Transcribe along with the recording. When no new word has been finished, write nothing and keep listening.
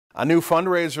A new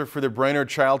fundraiser for the Brainerd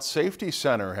Child Safety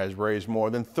Center has raised more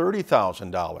than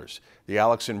 $30,000. The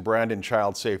Alex and Brandon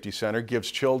Child Safety Center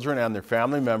gives children and their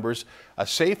family members a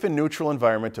safe and neutral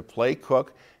environment to play,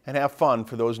 cook, and have fun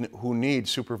for those who need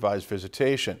supervised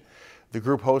visitation. The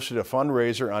group hosted a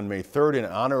fundraiser on May 3rd in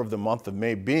honor of the month of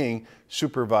May being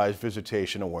Supervised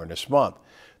Visitation Awareness Month.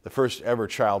 The first ever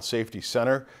Child Safety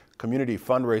Center Community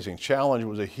Fundraising Challenge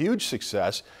was a huge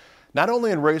success, not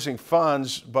only in raising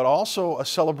funds, but also a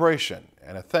celebration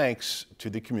and a thanks to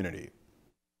the community.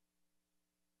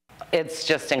 It's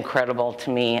just incredible to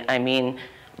me. I mean,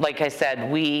 like I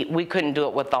said, we couldn't do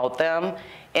it without them,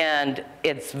 and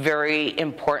it's very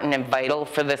important and vital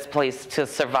for this place to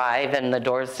survive and the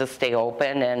doors to stay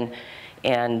open,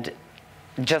 and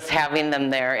just having them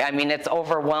there. I mean, it's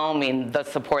overwhelming, the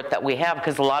support that we have,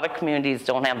 because a lot of communities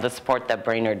don't have the support that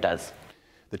Brainerd does.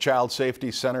 The Child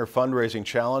Safety Center Fundraising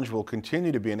Challenge will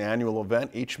continue to be an annual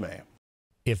event each May.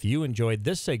 If you enjoyed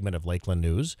this segment of Lakeland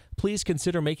News, please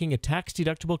consider making a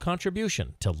tax-deductible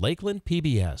contribution to Lakeland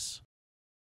PBS.